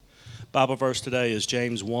Bible verse today is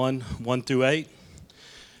James 1 through 8.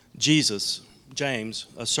 Jesus, James,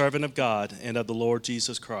 a servant of God and of the Lord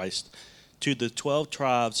Jesus Christ, to the 12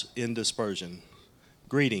 tribes in dispersion.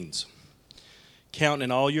 Greetings. Count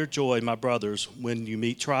in all your joy, my brothers, when you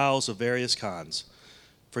meet trials of various kinds,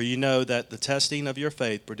 for you know that the testing of your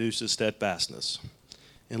faith produces steadfastness.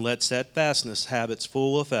 And let steadfastness have its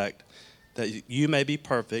full effect, that you may be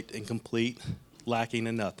perfect and complete, lacking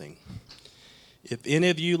in nothing. If any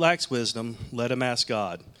of you lacks wisdom, let him ask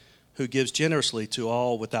God, who gives generously to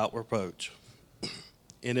all without reproach,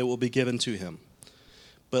 and it will be given to him.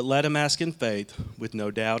 But let him ask in faith, with no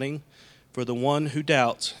doubting, for the one who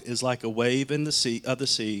doubts is like a wave in the sea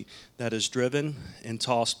that is driven and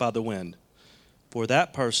tossed by the wind. For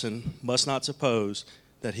that person must not suppose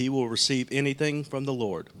that he will receive anything from the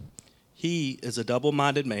Lord. He is a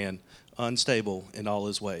double-minded man, unstable in all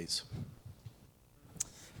his ways.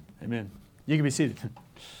 Amen. You can be seated.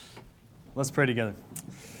 Let's pray together.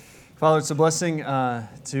 Father, it's a blessing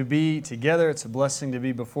to be together. It's a blessing to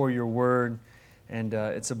be before your word. And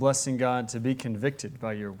it's a blessing, God, to be convicted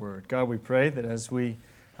by your word. God, we pray that as we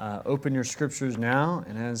open your scriptures now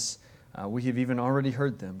and as we have even already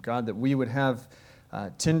heard them, God, that we would have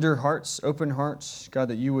tender hearts, open hearts. God,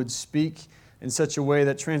 that you would speak in such a way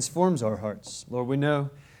that transforms our hearts. Lord, we know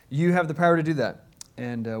you have the power to do that.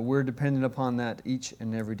 And we're dependent upon that each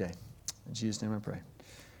and every day. In Jesus' name I pray.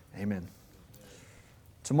 Amen.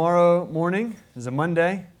 Tomorrow morning is a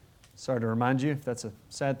Monday. Sorry to remind you if that's a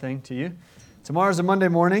sad thing to you. Tomorrow's a Monday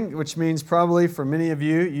morning, which means probably for many of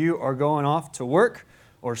you, you are going off to work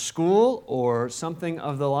or school or something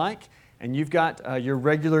of the like, and you've got your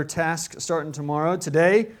regular task starting tomorrow.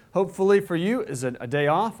 Today, hopefully for you, is a day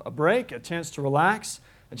off, a break, a chance to relax,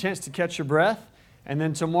 a chance to catch your breath, and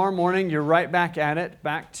then tomorrow morning, you're right back at it,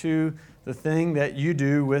 back to the thing that you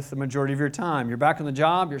do with the majority of your time. You're back on the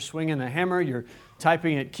job, you're swinging a hammer, you're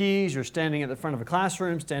typing at keys, you're standing at the front of a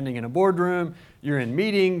classroom, standing in a boardroom, you're in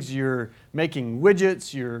meetings, you're making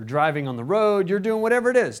widgets, you're driving on the road, you're doing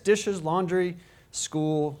whatever it is, dishes, laundry,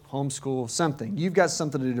 school, homeschool, something. You've got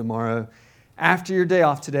something to do tomorrow. After your day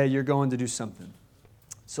off today, you're going to do something.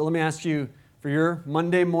 So let me ask you, for your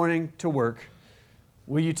Monday morning to work,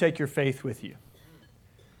 will you take your faith with you?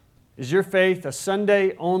 Is your faith a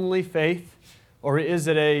Sunday-only faith, or is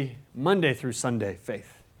it a Monday through Sunday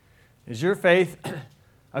faith? Is your faith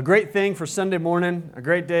a great thing for Sunday morning, a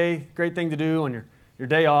great day, great thing to do on your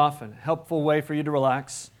day off, and a helpful way for you to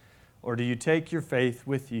relax, or do you take your faith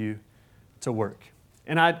with you to work?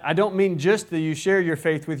 And I don't mean just that you share your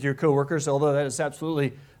faith with your coworkers, although that is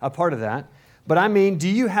absolutely a part of that, but I mean, do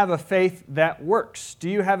you have a faith that works? Do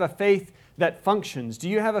you have a faith that functions? Do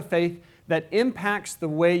you have a faith that impacts the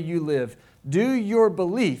way you live? Do your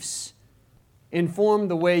beliefs inform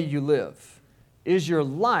the way you live? Is your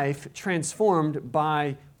life transformed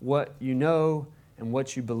by what you know and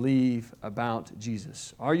what you believe about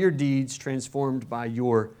Jesus? Are your deeds transformed by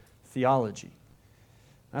your theology?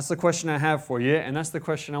 That's the question I have for you, and that's the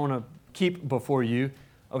question I want to keep before you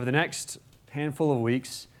over the next handful of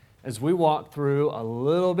weeks as we walk through a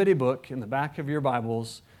little bitty book in the back of your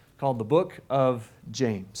Bibles called the Book of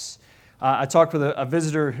James. I talked with a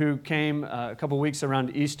visitor who came a couple weeks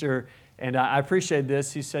around Easter, and I appreciate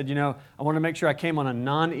this. He said, I want to make sure I came on a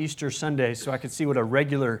non-Easter Sunday so I could see what a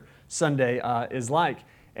regular Sunday is like.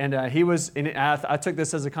 And I took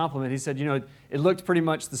this as a compliment. He said, it looked pretty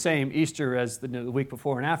much the same Easter as the week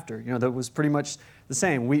before and after. That was pretty much the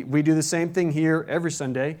same. We do the same thing here every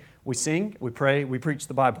Sunday. We sing, we pray, we preach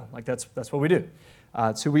the Bible. Like that's what we do.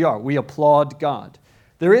 It's who we are. We applaud God.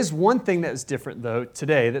 There is one thing that is different, though,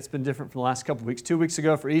 today that's been different from the last couple of weeks. 2 weeks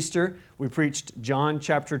ago for Easter, we preached John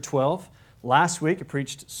chapter 12. Last week, I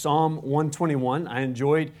preached Psalm 121. I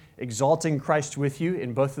enjoyed exalting Christ with you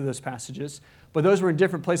in both of those passages. But those were in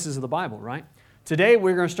different places of the Bible, right? Today,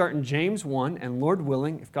 we're going to start in James 1, and Lord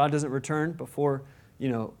willing, if God doesn't return before,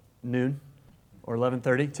 noon or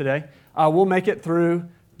 11:30 today, we'll make it through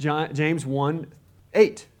James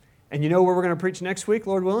 1:8. And you know where we're going to preach next week,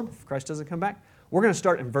 Lord willing, if Christ doesn't come back? We're going to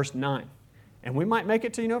start in verse 9. And we might make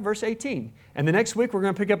it to, verse 18. And the next week, we're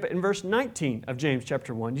going to pick up in verse 19 of James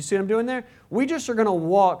chapter 1. You see what I'm doing there? We just are going to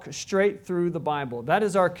walk straight through the Bible. That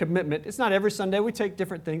is our commitment. It's not every Sunday. We take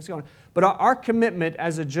different things going. But our commitment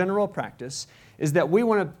as a general practice is that we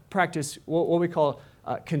want to practice what we call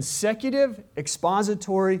consecutive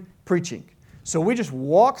expository preaching. So we just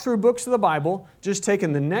walk through books of the Bible, just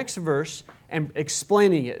taking the next verse and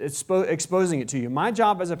explaining it, exposing it to you. My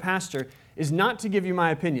job as a pastor is not to give you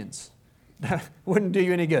my opinions. That wouldn't do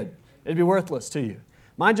you any good. It'd be worthless to you.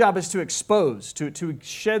 My job is to expose, to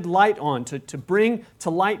shed light on, to bring to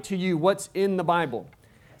light to you what's in the Bible.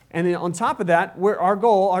 And then on top of that, our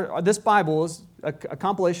goal, this Bible is a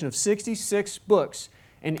compilation of 66 books.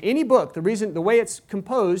 And any book, the way it's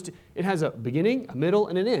composed, it has a beginning, a middle,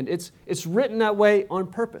 and an end. It's written that way on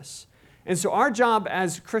purpose. And so our job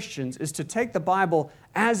as Christians is to take the Bible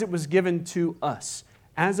as it was given to us,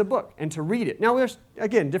 as a book, and to read it. Now, there's,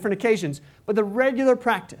 again, different occasions, but the regular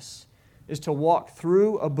practice is to walk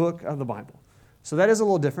through a book of the Bible. So that is a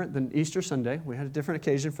little different than Easter Sunday. We had a different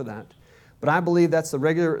occasion for that. But I believe that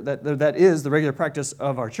is the regular practice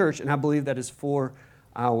of our church, and I believe that is for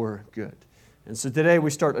our good. And so today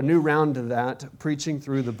we start a new round of that, preaching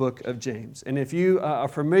through the book of James. And if you are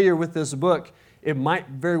familiar with this book, it might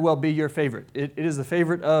very well be your favorite. It is the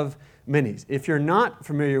favorite of many. If you're not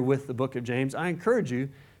familiar with the book of James, I encourage you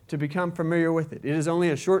to become familiar with it. It is only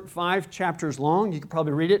a short 5 chapters long. You could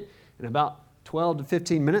probably read it in about 12 to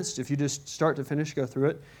 15 minutes if you just start to finish, go through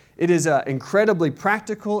it. It is incredibly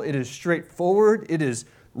practical. It is straightforward. It is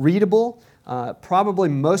readable. Probably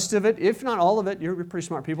most of it, if not all of it, you're pretty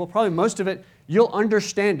smart people, probably most of it, you'll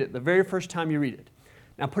understand it the very first time you read it.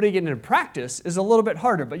 Now, putting it into practice is a little bit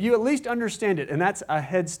harder, but you at least understand it, and that's a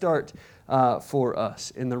head start for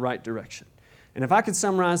us in the right direction. And if I could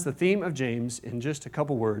summarize the theme of James in just a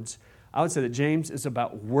couple words, I would say that James is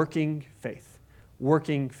about working faith.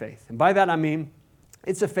 Working faith. And by that I mean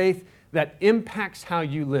it's a faith that impacts how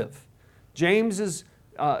you live. James's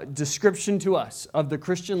description to us of the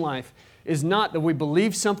Christian life is not that we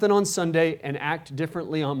believe something on Sunday and act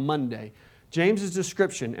differently on Monday. James's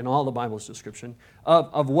description, and all the Bible's description,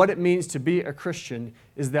 of what it means to be a Christian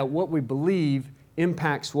is that what we believe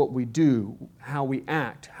impacts what we do, how we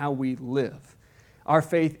act, how we live. Our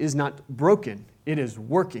faith is not broken. It is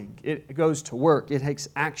working. It goes to work. It takes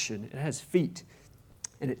action. It has feet.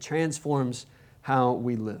 And it transforms how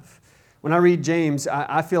we live. When I read James,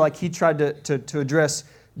 I feel like he tried to address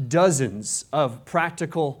dozens of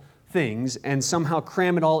practical things and somehow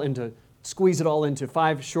squeeze it all into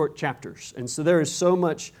 5 short chapters. And so there is so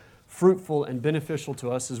much fruitful and beneficial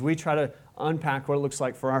to us as we try to unpack what it looks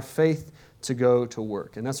like for our faith to go to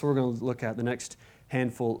work. And that's what we're going to look at the next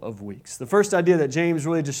handful of weeks. The first idea that James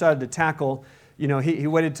really decided to tackle, he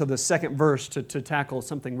waited till the second verse to tackle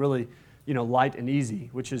something really, light and easy,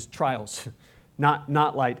 which is trials.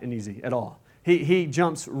 Not light and easy at all. He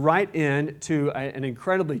jumps right into an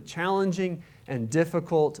incredibly challenging and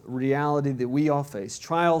difficult reality that we all face.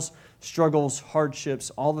 Trials, struggles, hardships,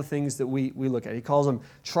 all the things that we look at. He calls them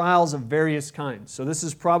trials of various kinds. So this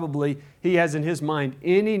is probably, he has in his mind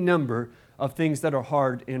any number of things that are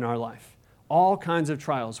hard in our life. All kinds of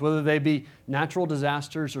trials, whether they be natural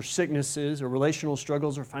disasters or sicknesses or relational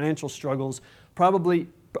struggles or financial struggles, probably,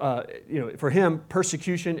 for him,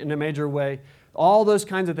 persecution in a major way. All those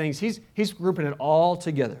kinds of things. He's grouping it all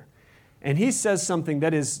together. And he says something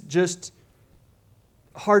that is just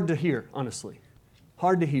hard to hear, honestly.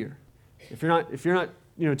 Hard to hear. If you're not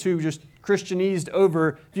too just Christianized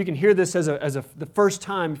over, if you can hear this as the first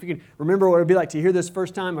time, if you can remember what it would be like to hear this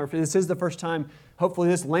first time, or if this is the first time, hopefully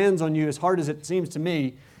this lands on you as hard as it seems to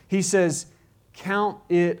me. He says, "Count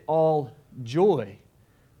it all joy,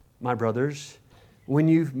 my brothers, when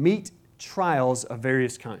you meet trials of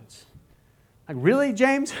various kinds." Like, really,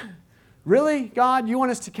 James? Really, God? You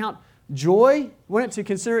want us to count joy? You want it to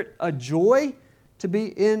consider it a joy to be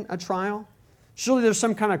in a trial? Surely there's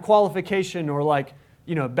some kind of qualification or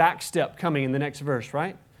back step coming in the next verse,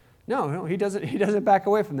 right? No, he doesn't back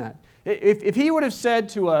away from that. If he would have said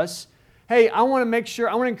to us, hey, I want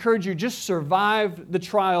to encourage you, just survive the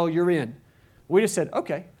trial you're in. We just said,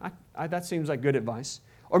 okay, that seems like good advice.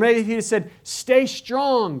 Or maybe if he had said, stay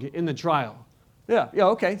strong in the trial. Yeah,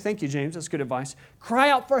 okay, thank you, James, that's good advice. Cry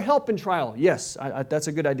out for help in trial. Yes, that's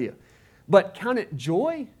a good idea. But count it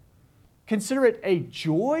joy? Consider it a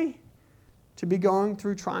joy to be going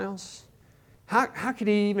through trials? How could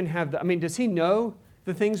he even have that? I mean, does he know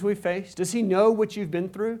the things we face? Does he know what you've been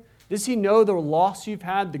through? Does he know the loss you've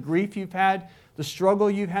had, the grief you've had, the struggle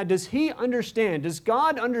you've had? Does he understand? Does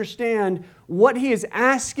God understand what he is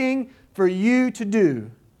asking for you to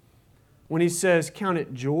do when he says, count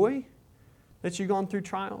it joy that you've gone through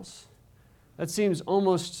trials? That seems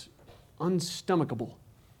almost unstomachable.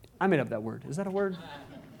 I made up that word. Is that a word?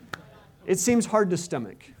 It seems hard to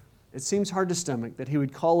stomach. It seems hard to stomach that he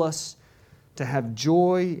would call us to have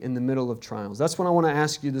joy in the middle of trials. That's what I want to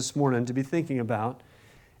ask you this morning to be thinking about.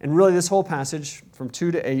 And really this whole passage from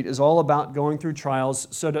 2 to 8 is all about going through trials.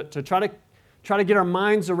 So to try to get our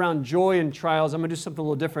minds around joy and trials, I'm going to do something a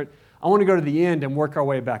little different. I want to go to the end and work our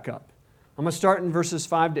way back up. I'm going to start in verses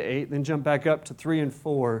 5 to 8, then jump back up to 3 and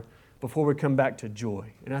 4 before we come back to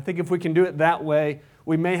joy. And I think if we can do it that way,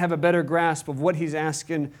 we may have a better grasp of what he's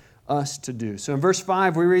asking us to do. So in verse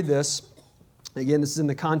 5, we read this. Again, this is in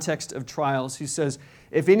the context of trials. He says,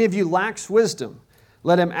 if any of you lacks wisdom,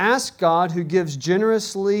 let him ask God, who gives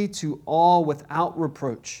generously to all without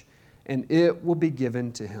reproach, and it will be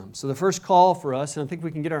given to him. So the first call for us, and I think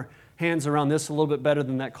we can get our hands around this a little bit better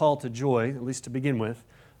than that call to joy, at least to begin with.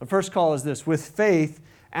 The first call is this: with faith,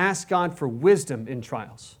 ask God for wisdom in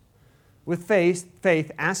trials. With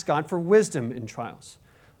faith, ask God for wisdom in trials.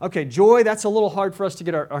 Okay, joy, that's a little hard for us to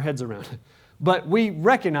get our heads around. But we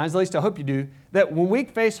recognize, at least I hope you do, that when we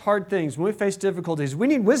face hard things, when we face difficulties, we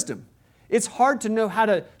need wisdom. It's hard to know how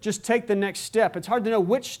to just take the next step. It's hard to know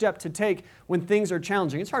which step to take when things are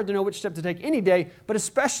challenging. It's hard to know which step to take any day, but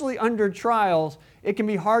especially under trials, it can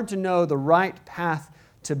be hard to know the right path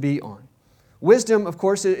to be on. Wisdom, of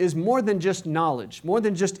course, is more than just knowledge, more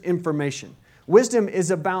than just information. Wisdom is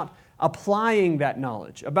about applying that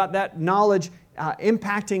knowledge, about that knowledge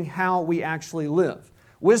impacting how we actually live.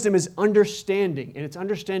 Wisdom is understanding, and it's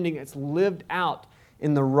understanding it's lived out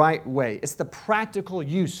in the right way. It's the practical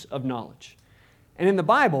use of knowledge. And in the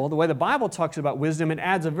Bible, the way the Bible talks about wisdom, it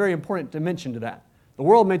adds a very important dimension to that. The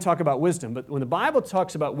world may talk about wisdom, but when the Bible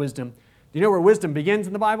talks about wisdom, do you know where wisdom begins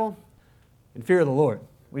in the Bible? In fear of the Lord.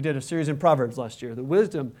 We did a series in Proverbs last year. The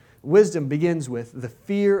wisdom begins with the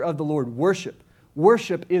fear of the Lord, worship.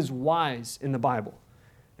 Worship is wise in the Bible.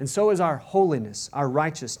 And so is our holiness, our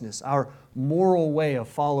righteousness, our moral way of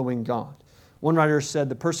following God. One writer said,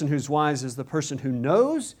 the person who's wise is the person who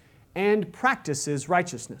knows and practices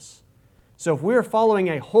righteousness. So if we're following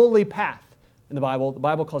a holy path in the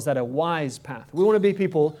Bible calls that a wise path. We want to be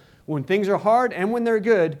people, when things are hard and when they're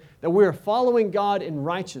good, that we're following God in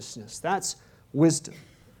righteousness. That's wisdom.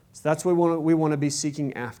 So that's what we want to be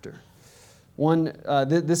seeking after.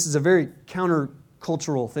 This is a very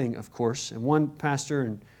countercultural thing, of course. And one pastor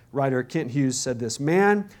and writer, Kent Hughes, said this: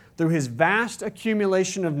 man, through his vast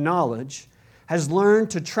accumulation of knowledge, has learned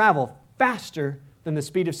to travel faster than the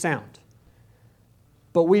speed of sound.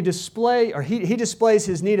 But he displays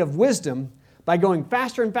his need of wisdom by going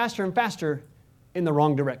faster and faster and faster in the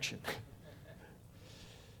wrong direction.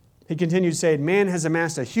 He continued saying, man has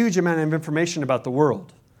amassed a huge amount of information about the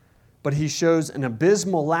world, but he shows an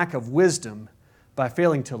abysmal lack of wisdom by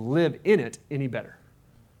failing to live in it any better.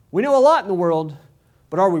 We know a lot in the world,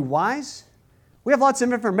 but are we wise? We have lots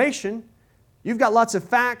of information. You've got lots of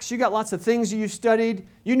facts. You've got lots of things you've studied.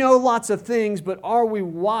 You know lots of things, but are we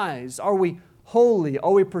wise? Are we holy?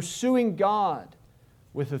 Are we pursuing God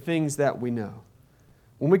with the things that we know?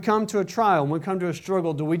 When we come to a trial, when we come to a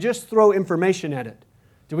struggle, do we just throw information at it?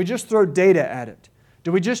 Do we just throw data at it?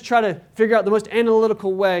 Do we just try to figure out the most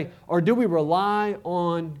analytical way, or do we rely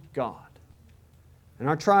on God? In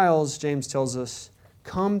our trials, James tells us,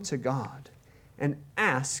 come to God and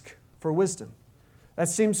ask for wisdom. That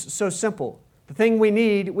seems so simple. The thing we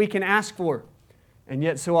need, we can ask for, and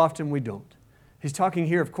yet so often we don't. He's talking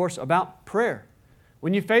here, of course, about prayer.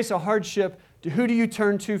 When you face a hardship, who do you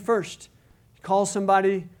turn to first? Call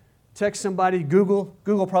somebody, text somebody, Google.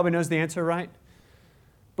 Google probably knows the answer, right?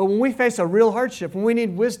 But when we face a real hardship, when we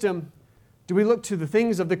need wisdom, do we look to the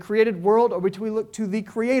things of the created world, or do we look to the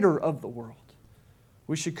Creator of the world?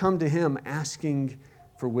 We should come to Him asking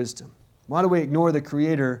for wisdom. Why do we ignore the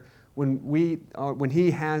Creator when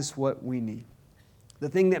He has what we need? The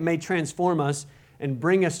thing that may transform us and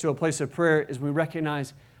bring us to a place of prayer is we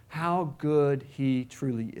recognize how good He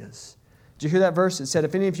truly is. Did you hear that verse? It said,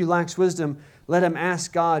 if any of you lacks wisdom, let him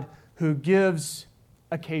ask God, who gives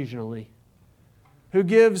occasionally, who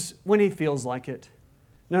gives when he feels like it.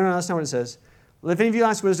 No, that's not what it says. If any of you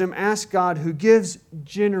lacks wisdom, ask God, who gives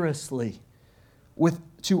generously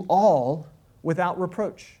to all without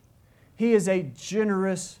reproach. He is a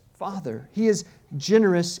generous Father. He is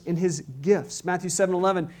generous in His gifts. Matthew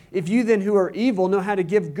 7:11, if you then who are evil know how to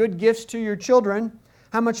give good gifts to your children,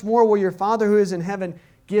 how much more will your Father who is in heaven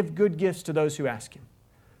give good gifts to those who ask Him?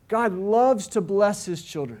 God loves to bless His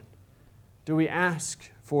children. Do we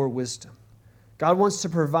ask for wisdom? God wants to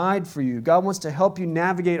provide for you. God wants to help you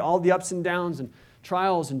navigate all the ups and downs and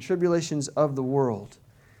trials and tribulations of the world.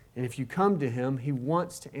 And if you come to Him, He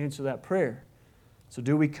wants to answer that prayer. So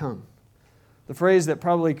do we come? The phrase that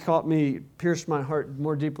probably pierced my heart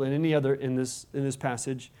more deeply than any other in this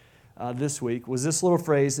passage this week was this little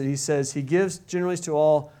phrase that he says, He gives generally to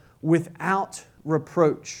all without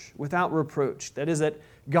reproach. Without reproach. That is that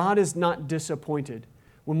God is not disappointed.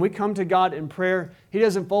 When we come to God in prayer, He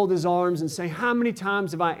doesn't fold His arms and say, how many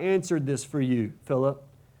times have I answered this for you, Philip?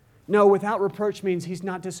 No, without reproach means He's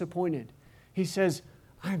not disappointed. He says,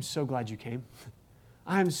 I am so glad you came.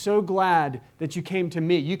 I am so glad that you came to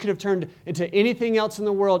me. You could have turned into anything else in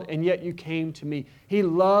the world, and yet you came to me. He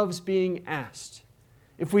loves being asked.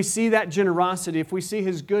 If we see that generosity, if we see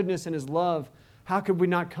His goodness and His love, how could we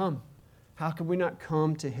not come? How could we not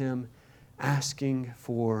come to Him asking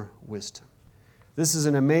for wisdom? This is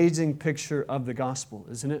an amazing picture of the gospel,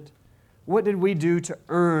 isn't it? What did we do to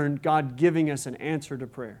earn God giving us an answer to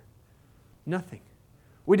prayer? Nothing.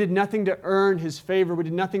 We did nothing to earn His favor. We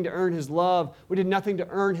did nothing to earn His love. We did nothing to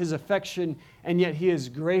earn His affection. And yet He is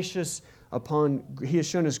gracious He has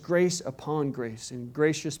shown us grace upon grace and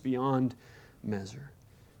gracious beyond measure.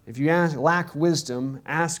 If you lack wisdom,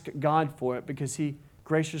 ask God for it because He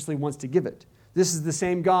graciously wants to give it. This is the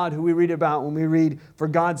same God who we read about when we read, "For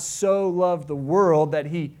God so loved the world that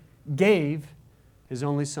He gave His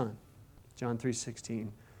only Son." John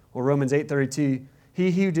 3:16. Or Romans 8:32.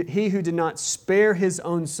 He who did not spare His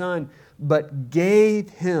own Son, but gave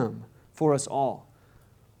Him for us all,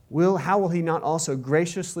 how will He not also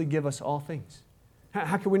graciously give us all things?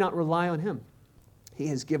 How can we not rely on Him? He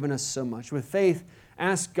has given us so much. With faith,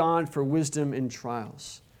 ask God for wisdom in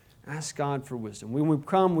trials. Ask God for wisdom. When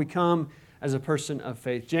we come as a person of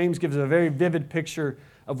faith. James gives a very vivid picture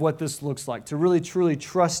of what this looks like, to really truly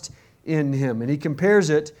trust in Him. And he compares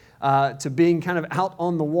it to being kind of out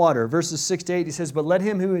on the water. Verses 6 to 8, he says, "But let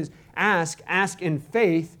him who is ask in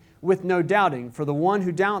faith with no doubting. For the one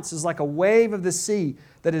who doubts is like a wave of the sea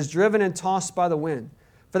that is driven and tossed by the wind.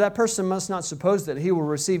 For that person must not suppose that he will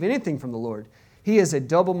receive anything from the Lord. He is a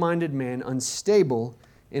double-minded man, unstable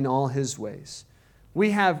in all his ways."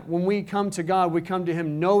 When we come to God, we come to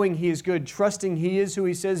Him knowing He is good, trusting He is who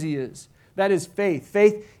He says He is. That is faith.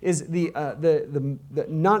 Faith is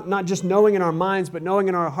not just knowing in our minds, but knowing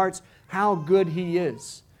in our hearts how good He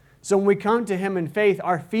is. So when we come to Him in faith,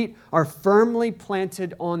 our feet are firmly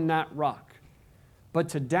planted on that rock. But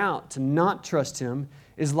to doubt, to not trust Him,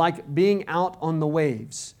 is like being out on the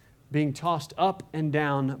waves, being tossed up and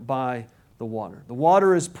down by the water. The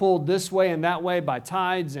water is pulled this way and that way by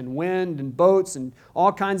tides and wind and boats and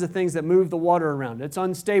all kinds of things that move the water around. It's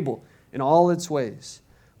unstable in all its ways.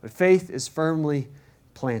 But faith is firmly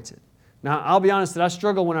planted. Now, I'll be honest that I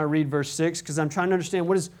struggle when I read verse 6 because I'm trying to understand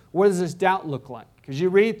what does this doubt look like? Because you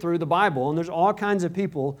read through the Bible and there's all kinds of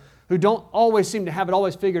people who don't always seem to have it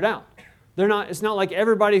always figured out. It's not like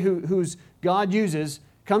everybody who's God uses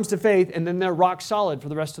comes to faith and then they're rock solid for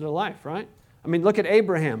the rest of their life, right? I mean, look at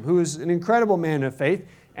Abraham, who is an incredible man of faith,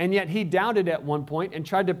 and yet he doubted at one point and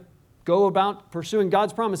tried to go about pursuing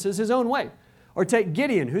God's promises his own way. Or take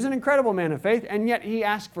Gideon, who's an incredible man of faith, and yet he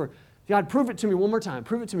asked for, "God, prove it to me one more time,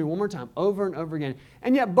 prove it to me one more time," over and over again.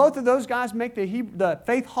 And yet both of those guys make the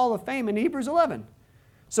Faith Hall of Fame in Hebrews 11.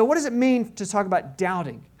 So what does it mean to talk about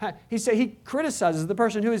doubting? He criticizes the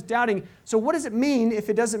person who is doubting. So what does it mean if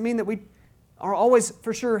it doesn't mean that we are always,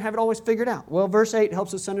 for sure, have it always figured out? Well, verse 8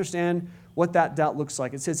 helps us understand what that doubt looks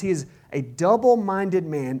like. It says, "He is a double-minded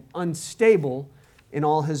man, unstable in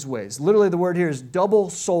all his ways." Literally, the word here is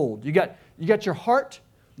double-souled. You got your heart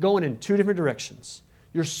going in two different directions.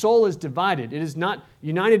 Your soul is divided. It is not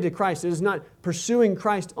united to Christ. It is not pursuing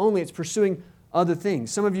Christ only. It's pursuing other things.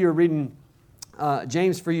 Some of you are reading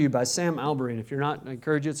James for You by Sam Alberine. If you're not, I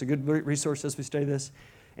encourage you. It's a good resource as we study this.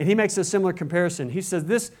 And he makes a similar comparison. He says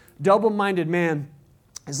this double-minded man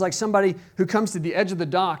is like somebody who comes to the edge of the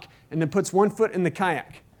dock and then puts one foot in the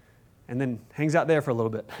kayak and then hangs out there for a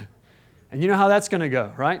little bit. And you know how that's going to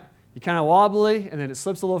go, right? You kind of wobbly, and then it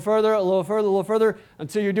slips a little further, a little further, a little further,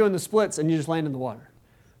 until you're doing the splits and you just land in the water,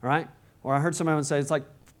 all right? Or I heard somebody say it's like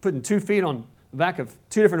putting 2 feet on the back of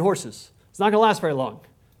 2 different horses. It's not going to last very long.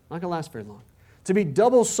 Not going to last very long. To be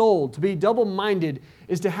double-souled, to be double-minded,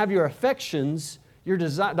 is to have your affections, your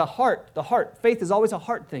desire, the heart. Faith is always a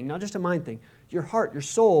heart thing, not just a mind thing. Your heart, your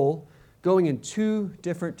soul, going in 2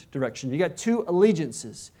 different directions. You got 2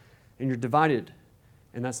 allegiances, and you're divided,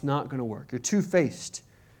 and that's not going to work. You're two-faced.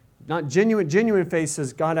 Not genuine. Genuine faith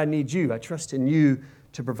says, "God, I need You. I trust in You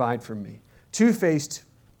to provide for me." Two-faced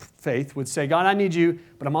faith would say, "God, I need You,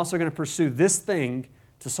 but I'm also going to pursue this thing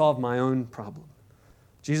to solve my own problem."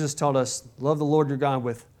 Jesus taught us, love the Lord your God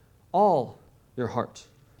with all your heart,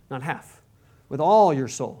 not half. With all your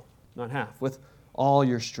soul, not half. With all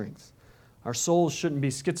your strength. Our souls shouldn't be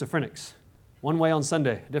schizophrenics. One way on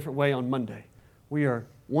Sunday, a different way on Monday. We are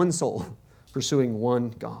one soul pursuing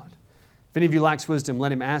one God. If any of you lacks wisdom,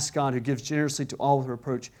 let him ask God, who gives generously to all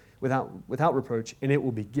without reproach, and it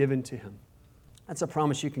will be given to him. That's a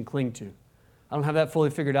promise you can cling to. I don't have that fully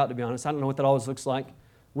figured out, to be honest. I don't know what that always looks like.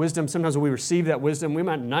 Wisdom, sometimes when we receive that wisdom, we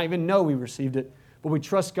might not even know we received it, but we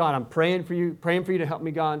trust God. I'm praying for you to help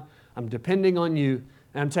me, God. I'm depending on You,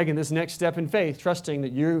 and I'm taking this next step in faith, trusting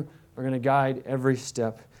that You are going to guide every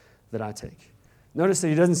step that I take. Notice that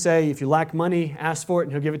he doesn't say, if you lack money, ask for it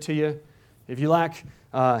and He'll give it to you. If you lack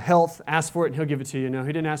health, ask for it and He'll give it to you. No,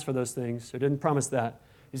 He didn't ask for those things. He didn't promise that.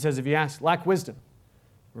 He says, if you lack wisdom.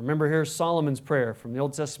 Remember, here's Solomon's prayer from the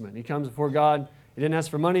Old Testament. He comes before God. He didn't ask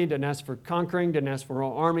for money, didn't ask for conquering, didn't ask for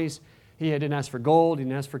armies. He didn't ask for gold, he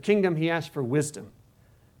didn't ask for kingdom. He asked for wisdom.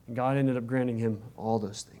 And God ended up granting him all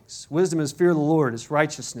those things. Wisdom is fear of the Lord, is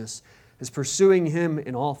righteousness, is pursuing Him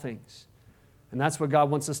in all things. And that's what God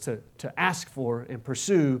wants us to ask for and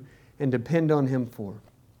pursue and depend on Him for.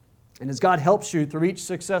 And as God helps you through each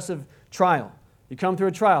successive trial, you come through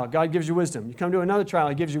a trial, God gives you wisdom. You come to another trial,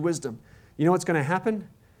 He gives you wisdom. You know what's going to happen?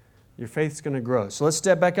 Your faith's going to grow. So let's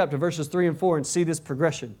step back up to verses 3 and 4 and see this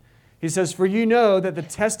progression. He says, for you know that the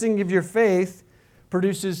testing of your faith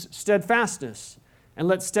produces steadfastness. And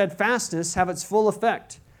let steadfastness have its full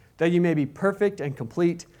effect, that you may be perfect and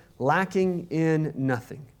complete, lacking in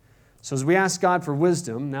nothing. So as we ask God for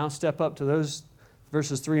wisdom, now step up to those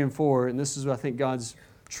verses 3 and 4, and this is, I think, God's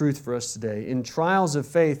truth for us today. In trials of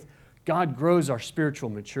faith, God grows our spiritual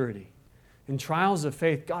maturity. In trials of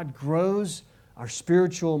faith, God grows our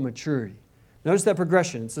spiritual maturity. Notice that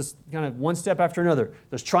progression. It's just kind of one step after another.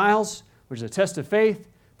 There's trials, which is a test of faith,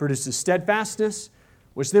 produces steadfastness,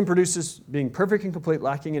 which then produces being perfect and complete,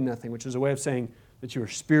 lacking in nothing, which is a way of saying that you are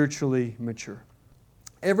spiritually mature.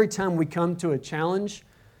 Every time we come to a challenge,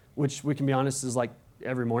 which we can be honest is like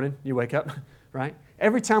every morning you wake up, right?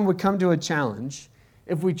 Every time we come to a challenge,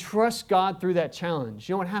 if we trust God through that challenge,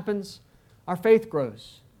 you know what happens? Our faith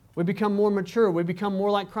grows. We become more mature. We become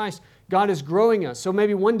more like Christ. God is growing us. So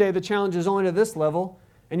maybe one day the challenge is only to this level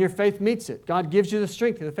and your faith meets it. God gives you the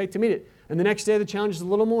strength and the faith to meet it. And the next day the challenge is a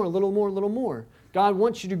little more, a little more, a little more. God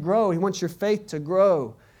wants you to grow. He wants your faith to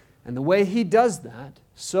grow. And the way He does that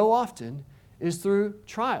so often is through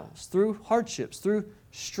trials, through hardships, through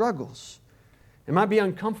struggles. It might be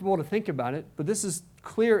uncomfortable to think about it, but this is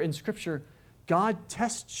clear in Scripture. God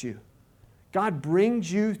tests you. God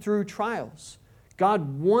brings you through trials.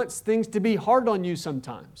 God wants things to be hard on you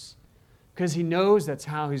sometimes because He knows that's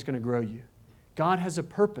how He's going to grow you. God has a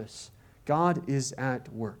purpose. God is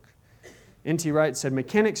at work. N.T. Wright said,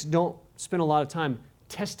 mechanics don't spend a lot of time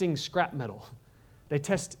testing scrap metal. They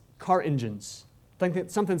test car engines. Think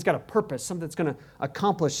that something's got a purpose, something that's going to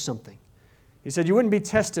accomplish something. He said, you wouldn't be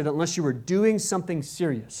tested unless you were doing something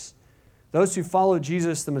serious. Those who follow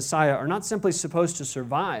Jesus, the Messiah, are not simply supposed to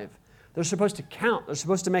survive. They're supposed to count. They're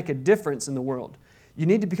supposed to make a difference in the world. You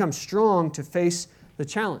need to become strong to face the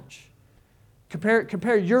challenge.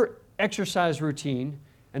 Compare your exercise routine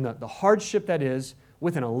and the hardship that is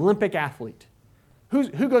with an Olympic athlete.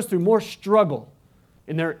 Who goes through more struggle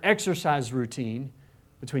in their exercise routine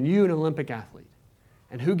between you and an Olympic athlete?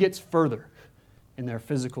 And who gets further in their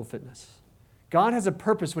physical fitness? God has a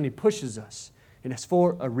purpose when He pushes us, and it's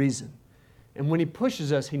for a reason. And when He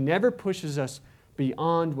pushes us, He never pushes us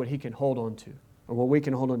beyond what He can hold on to or what we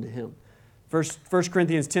can hold on to Him. 1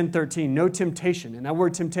 Corinthians 10:13, no temptation. And that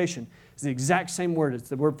word temptation is the exact same word. It's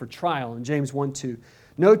the word for trial in James 1:2.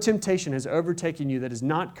 No temptation has overtaken you that is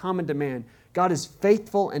not common to man. God is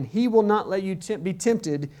faithful, and He will not let you be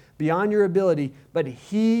tempted beyond your ability, but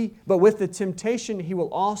with the temptation, He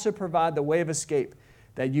will also provide the way of escape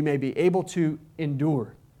that you may be able to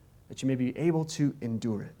endure, that you may be able to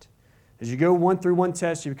endure it. As you go one through one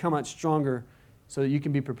test, you become much stronger so that you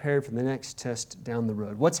can be prepared for the next test down the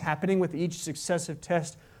road. What's happening with each successive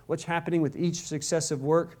test? What's happening with each successive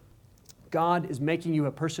work? God is making you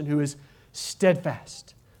a person who is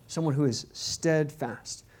steadfast, someone who is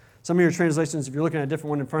steadfast. Some of your translations, if you're looking at a different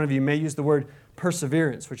one in front of you, may use the word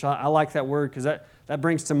perseverance, which I like that word because that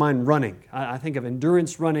brings to mind running. I think of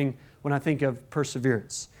endurance running when I think of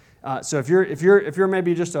perseverance. So if you're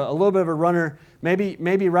maybe just a little bit of a runner,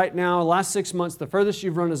 maybe right now, last 6 months, the furthest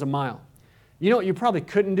you've run is a mile. You know what you probably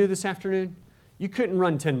couldn't do this afternoon? You couldn't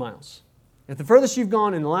run 10 miles. If the furthest you've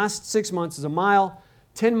gone in the last 6 months is a mile,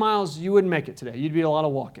 10 miles, you wouldn't make it today. You'd be a lot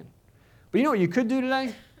of walking. But you know what you could do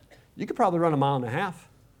today? You could probably run 1.5 miles.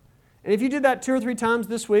 And if you did that 2 or 3 times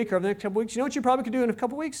this week or over the next couple weeks, you know what you probably could do in a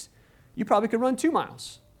couple weeks? You probably could run 2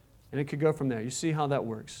 miles. And it could go from there. You see how that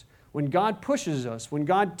works. When God pushes us, when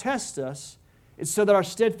God tests us, it's so that our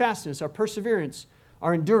steadfastness, our perseverance,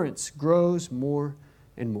 our endurance grows more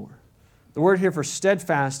and more. The word here for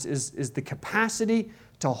steadfast is the capacity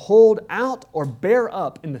to hold out or bear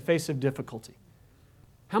up in the face of difficulty.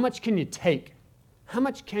 How much can you take? How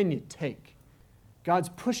much can you take? God's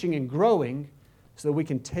pushing and growing so that we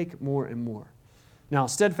can take more and more. Now,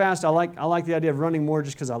 steadfast, I like the idea of running more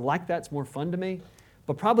just because I like that. It's more fun to me.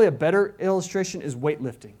 But probably a better illustration is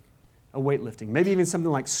weightlifting. Maybe even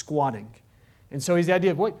something like squatting. And so he's the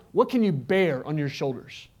idea of what can you bear on your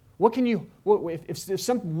shoulders? If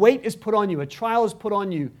some weight is put on you, a trial is put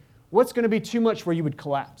on you, What's going to be too much where you would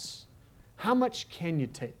collapse? How much can you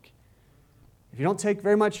take? If you don't take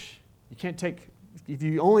very much, you can't take. If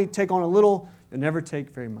you only take on a little, you'll never take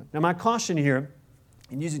very much. Now, my caution here,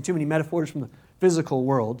 in using too many metaphors from the physical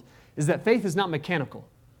world, is that faith is not mechanical.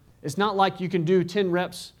 It's not like you can do 10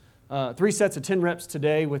 reps, 3 sets of 10 reps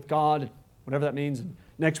today with God, whatever that means, and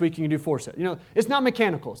next week you can do 4 sets. It's not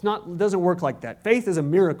mechanical. It doesn't work like that. Faith is a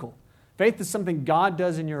miracle. Faith is something God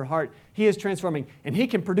does in your heart. He is transforming, and He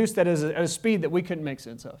can produce that at a speed that we couldn't make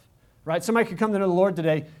sense of. Right? Somebody could come to know the Lord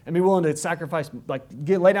today and be willing to sacrifice,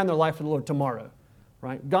 lay down their life for the Lord tomorrow.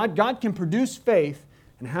 Right? God can produce faith,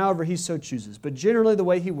 and however He so chooses. But generally, the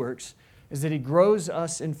way He works is that He grows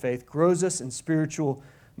us in faith, grows us in spiritual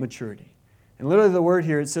maturity. And literally, the word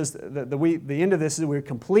here, it says that the end of this is we're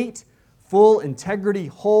complete, full, integrity,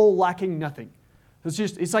 whole, lacking nothing.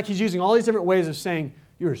 It's like He's using all these different ways of saying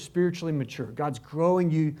you're spiritually mature. God's growing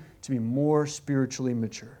you to be more spiritually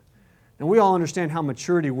mature. And we all understand how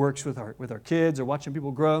maturity works with our kids or watching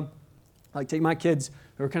people grow. Like take my kids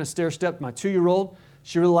who are kind of stair-stepped. My 2-year-old,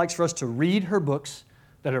 she really likes for us to read her books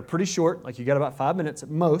that are pretty short, like you got about 5 minutes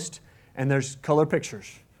at most, and there's color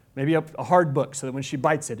pictures. Maybe a hard book so that when she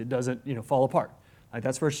bites it, it doesn't fall apart. Like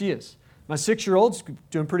that's where she is. My 6-year-old's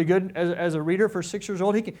doing pretty good as a reader for 6 years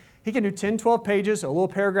old. He can do 10, 12 pages, a little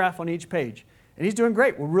paragraph on each page. And he's doing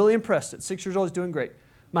great. We're really impressed. At 6 years old, he's doing great.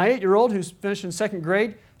 My 8-year-old, who's finishing 2nd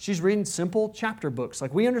grade, she's reading simple chapter books.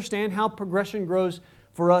 Like we understand how progression grows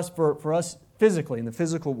for us physically in the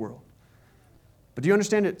physical world. But do you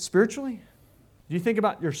understand it spiritually? Do you think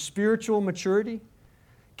about your spiritual maturity?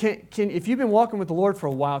 If you've been walking with the Lord for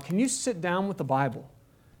a while, can you sit down with the Bible,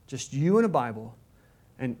 just you and a Bible,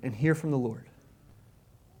 and hear from the Lord?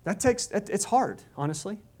 It's hard,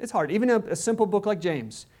 honestly. It's hard. Even a simple book like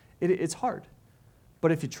James, it's hard.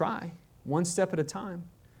 But if you try, one step at a time,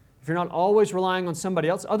 if you're not always relying on somebody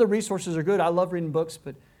else, other resources are good. I love reading books,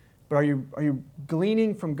 but are you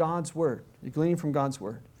gleaning from God's Word? You're gleaning from God's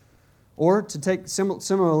Word. Or to take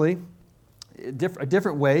similarly, a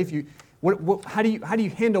different way, how do you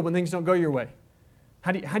handle when things don't go your way?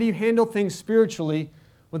 How do you handle things spiritually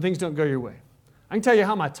when things don't go your way? I can tell you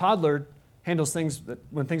how my toddler handles things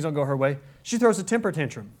when things don't go her way. She throws a temper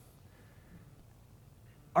tantrum.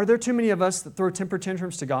 Are there too many of us that throw temper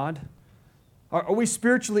tantrums to God? Are we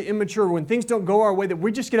spiritually immature when things don't go our way that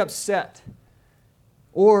we just get upset?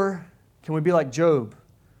 Or can we be like Job,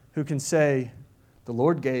 who can say, the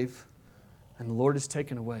Lord gave and the Lord has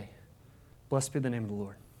taken away. Blessed be the name of the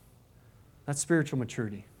Lord. That's spiritual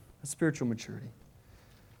maturity. That's spiritual maturity.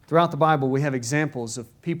 Throughout the Bible, we have examples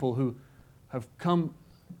of people who have come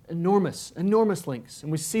enormous lengths,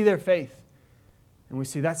 and we see their faith. And we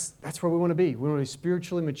see that's where we want to be. We want to be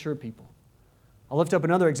spiritually mature people. I'll lift up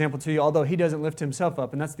another example to you, although he doesn't lift himself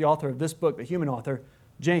up, and that's the author of this book, the human author,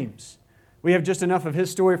 James. We have just enough of his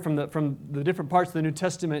story from the different parts of the New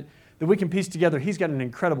Testament that we can piece together. He's got an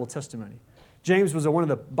incredible testimony. James was one of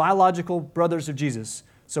the biological brothers of Jesus,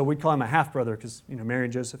 so we'd call him a half-brother because, Mary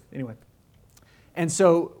and Joseph, anyway. And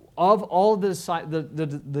so of all of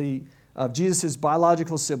Jesus'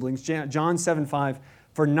 biological siblings, John 7:5,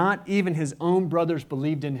 for not even his own brothers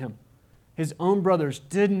believed in him. His own brothers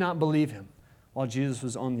did not believe him while Jesus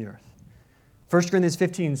was on the earth. 1 Corinthians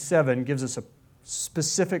 15:7 gives us a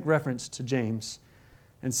specific reference to James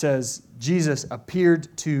and says, Jesus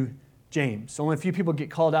appeared to James. Only a few people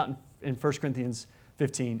get called out in 1 Corinthians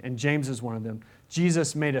 15, and James is one of them.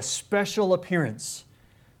 Jesus made a special appearance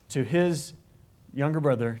to his younger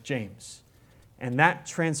brother, James, and that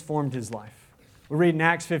transformed his life. We read in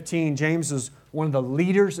Acts 15, James was one of the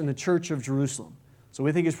leaders in the church of Jerusalem. So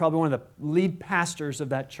we think he's probably one of the lead pastors of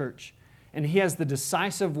that church. And he has the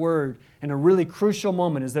decisive word in a really crucial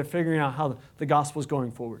moment as they're figuring out how the gospel is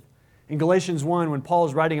going forward. In Galatians 1, when Paul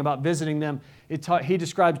is writing about visiting them, he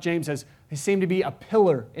describes James as he seemed to be a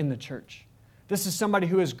pillar in the church. This is somebody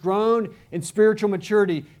who has grown in spiritual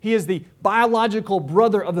maturity. He is the biological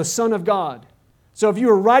brother of the Son of God. So if you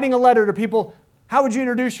were writing a letter to people, how would you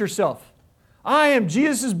introduce yourself? I am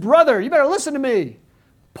Jesus' brother. You better listen to me.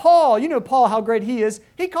 Paul, you know Paul, how great he is.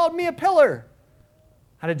 He called me a pillar.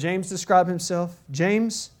 How did James describe himself?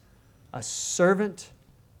 James, a servant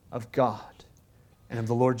of God and of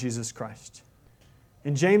the Lord Jesus Christ.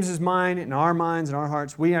 In James's mind, in our minds, in our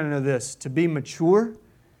hearts, we got to know this. To be mature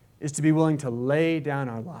is to be willing to lay down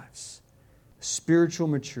our lives. Spiritual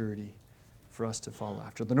maturity for us to follow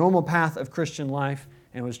after. The normal path of Christian life,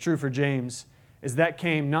 and it was true for James, is that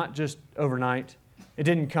came not just overnight. It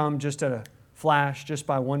didn't come just at a flash, just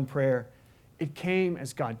by one prayer. It came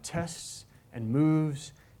as God tests and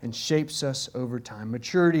moves and shapes us over time.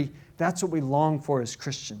 Maturity, that's what we long for as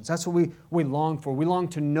Christians. That's what we long for. We long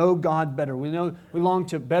to know God better. We long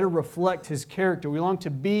to better reflect His character. We long to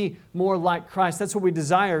be more like Christ. That's what we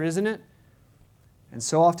desire, isn't it? And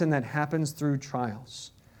so often that happens through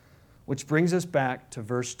trials. Which brings us back to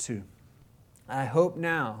verse 2. I hope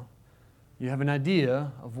now you have an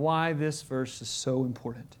idea of why this verse is so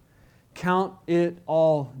important. Count it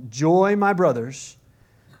all joy, my brothers,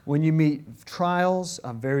 when you meet trials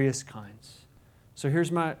of various kinds. So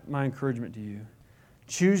here's my encouragement to you.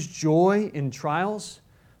 Choose joy in trials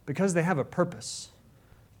because they have a purpose.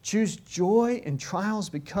 Choose joy in trials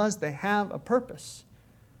because they have a purpose.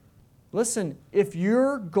 Listen, if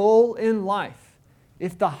your goal in life,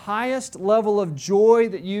 if the highest level of joy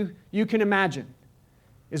that you can imagine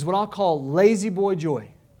is what I'll call lazy boy joy,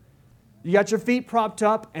 you got your feet propped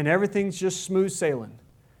up and everything's just smooth sailing,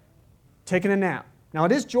 taking a nap. Now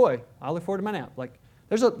it is joy. I look forward to my nap. Like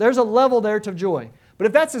there's a level there to joy. But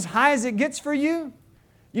if that's as high as it gets for you,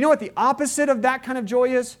 you know what the opposite of that kind of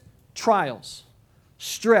joy is? Trials,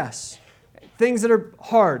 stress, things that are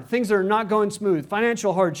hard, things that are not going smooth,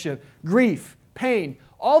 financial hardship, grief, pain.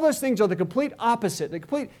 All those things are the complete opposite, the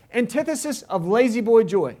complete antithesis of lazy boy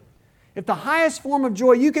joy. If the highest form of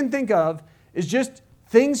joy you can think of is just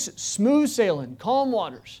things smooth sailing, calm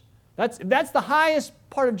waters, if that's the highest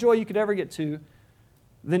part of joy you could ever get to,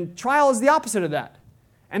 then trial is the opposite of that.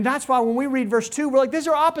 And that's why when we read verse 2, we're like, these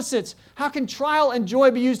are opposites. How can trial and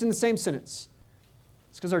joy be used in the same sentence?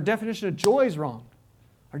 It's because our definition of joy is wrong.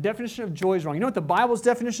 Our definition of joy is wrong. You know what the Bible's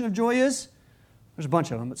definition of joy is? There's a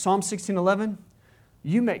bunch of them. But Psalm 16:11,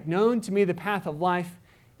 you make known to me the path of life.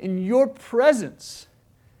 In your presence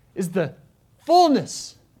is the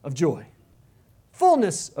fullness of joy.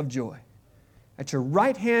 Fullness of joy. At your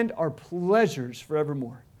right hand are pleasures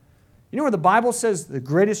forevermore. You know where the Bible says the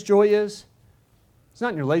greatest joy is? It's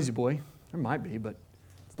not in your lazy boy. There might be, but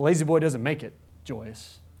the lazy boy doesn't make it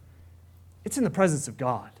joyous. It's in the presence of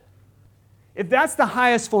God. If that's the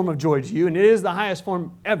highest form of joy to you, and it is the highest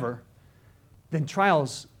form ever, then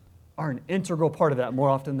trials are an integral part of that more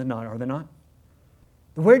often than not, are they not?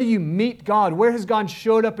 Where do you meet God? Where has God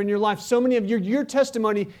showed up in your life? So many of your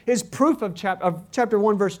testimony is proof of chapter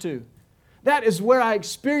 1, verse 2. That is where I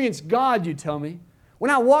experienced God, you tell me. When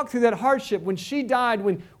I walked through that hardship, when she died,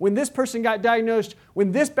 when this person got diagnosed,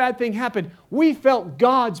 when this bad thing happened, we felt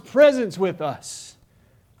God's presence with us.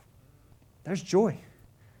 There's joy.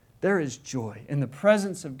 There is joy. In the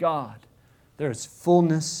presence of God, there is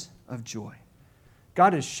fullness of joy.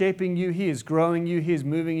 God is shaping you. He is growing you. He is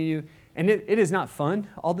moving you. And it is not fun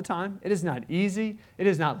all the time. It is not easy. It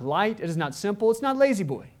is not light. It is not simple. It's not lazy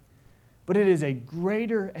boy. But it is a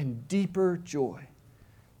greater and deeper joy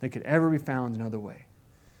that could ever be found another way.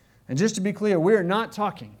 And just to be clear, we are not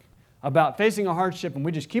talking about facing a hardship and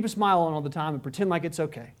we just keep a smile on all the time and pretend like it's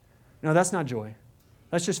okay. No, that's not joy.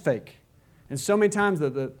 That's just fake. And so many times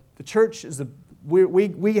the church is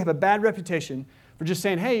we have a bad reputation for just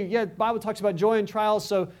saying, hey, yeah, the Bible talks about joy and trials,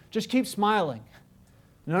 so just keep smiling.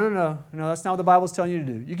 No, that's not what the Bible's telling you to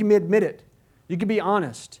do. You can admit it. You can be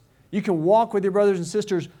honest. You can walk with your brothers and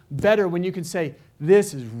sisters better when you can say,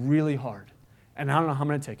 this is really hard, and I don't know how I'm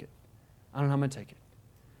going to take it. I don't know how I'm going to take it.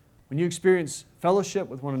 When you experience fellowship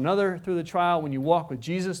with one another through the trial, when you walk with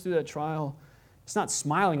Jesus through that trial, it's not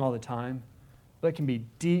smiling all the time, but it can be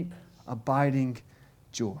deep, abiding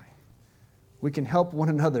joy. We can help one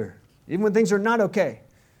another, even when things are not okay,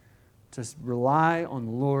 to rely on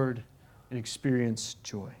the Lord and experience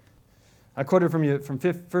joy. I quoted from 1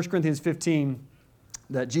 Corinthians 15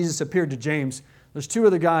 that Jesus appeared to James. There's two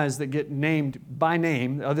other guys that get named by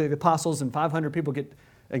name. The other apostles and 500 people get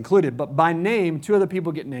included, but by name, two other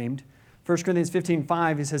people get named. 1 Corinthians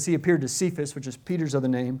 15:5, he says he appeared to Cephas, which is Peter's other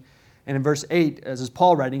name. And in verse 8, as is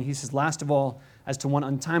Paul writing, he says, last of all, as to one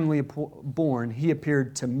untimely born, he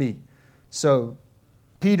appeared to me. So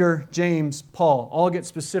Peter, James, Paul all get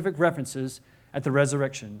specific references at the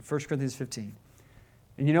resurrection, 1 Corinthians 15.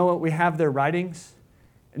 And you know what? We have their writings,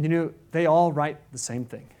 and you know, they all write the same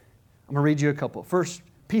thing. I'm going to read you a couple. First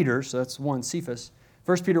Peter, so that's one, Cephas.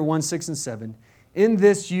 1 Peter 1, 6 and 7. In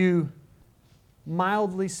this you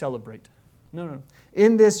mildly celebrate. No.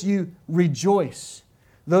 In this you rejoice.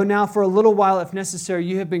 Though now for a little while, if necessary,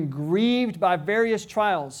 you have been grieved by various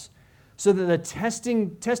trials, so that the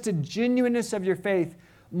tested genuineness of your faith,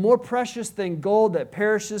 more precious than gold that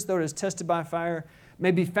perishes though it is tested by fire,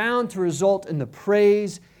 may be found to result in the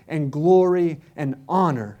praise and glory and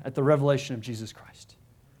honor at the revelation of Jesus Christ.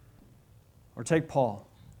 Or take Paul,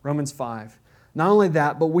 Romans 5. Not only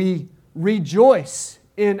that, but we rejoice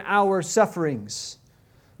in our sufferings,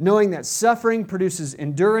 knowing that suffering produces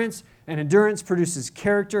endurance, and endurance produces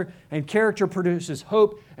character, and character produces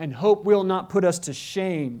hope, and hope will not put us to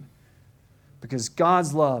shame, because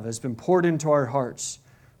God's love has been poured into our hearts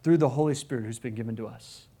through the Holy Spirit who's been given to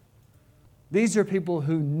us. These are people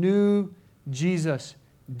who knew Jesus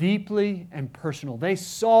deeply and personal. They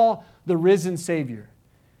saw the risen Savior.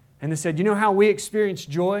 And they said, you know how we experience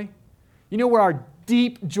joy? You know where our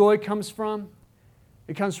deep joy comes from?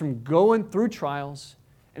 It comes from going through trials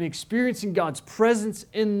and experiencing God's presence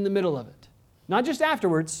in the middle of it. Not just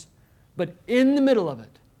afterwards, but in the middle of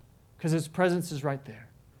it. Because His presence is right there.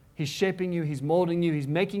 He's shaping you, He's molding you, He's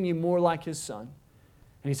making you more like His Son.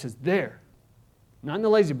 And He says, there, not in the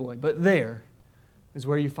lazy boy, but there is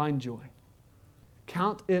where you find joy.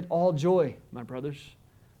 Count it all joy, my brothers,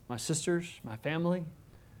 my sisters, my family,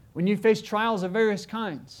 when you face trials of various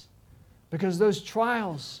kinds. Because those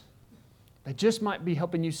trials, they just might be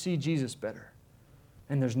helping you see Jesus better.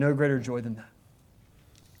 And there's no greater joy than that.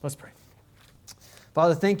 Let's pray.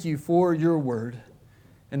 Father, thank You for Your word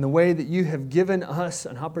and the way that You have given us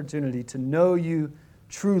an opportunity to know You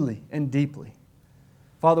truly and deeply.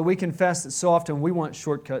 Father, we confess that so often we want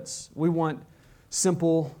shortcuts. We want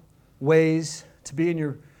simple ways to be in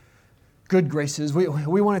Your good graces. We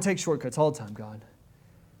want to take shortcuts all the time, God.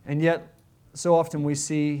 And yet, so often we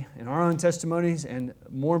see in our own testimonies and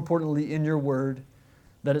more importantly in Your word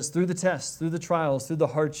that it's through the tests, through the trials, through the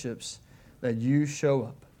hardships that You show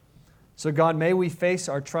up. So God, may we face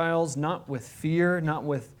our trials not with fear, not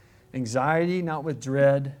with anxiety, not with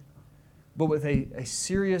dread, but with a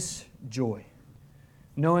serious joy,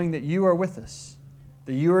 knowing that You are with us,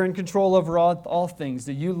 that You are in control over all things,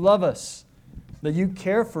 that You love us, that You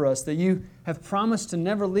care for us, that You have promised to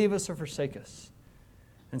never leave us or forsake us.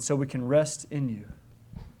 And so we can rest in You.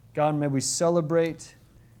 God, may we celebrate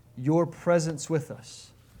Your presence with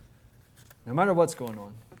us, no matter what's going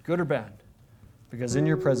on, good or bad, because in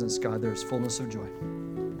Your presence, God, there is fullness of joy.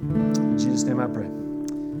 In Jesus' name I pray.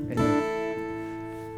 Amen.